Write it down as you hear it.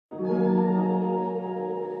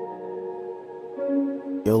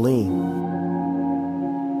Yo, lean.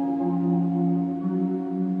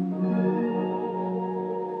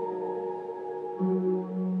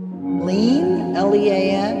 Lean,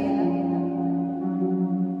 L-E-A-N.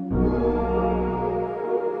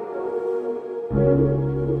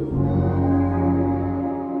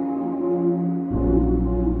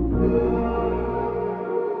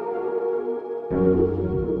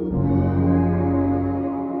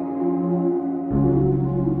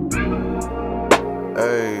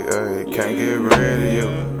 Hey, can't get rid of you,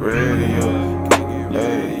 rid of you.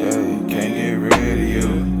 Hey, can't get rid of you,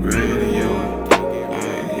 rid of you.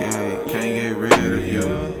 Hey, can't get rid of you,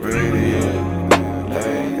 rid of you.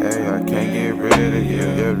 Hey, I can't get rid of you,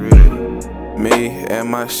 get rid of you. Me and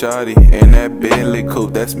my shawty in that Bentley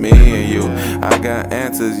coupe, that's me and you. I got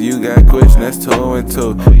answers, you got questions, that's 2 and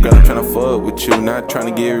 2. Girl, I'm tryna fuck with you, not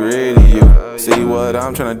tryna get rid of you. See what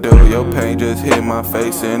I'm tryna do, your pain just hit my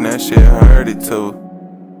face and that shit hurt it too.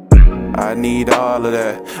 I need all of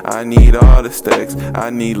that, I need all the stacks, I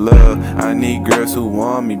need love, I need girls who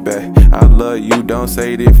want me back. I love you, don't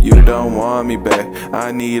say it if you don't want me back.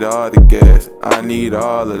 I need all the gas, I need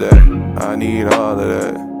all of that, I need all of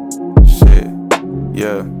that. Shit,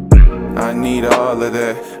 yeah. I need all of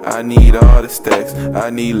that, I need all the stacks, I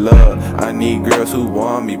need love, I need girls who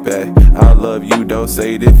want me back. I love you, don't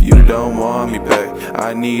say it if you don't want me back.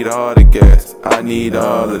 I need all the gas, I need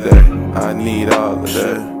all of that, I need all of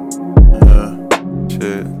that.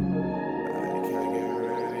 Shit.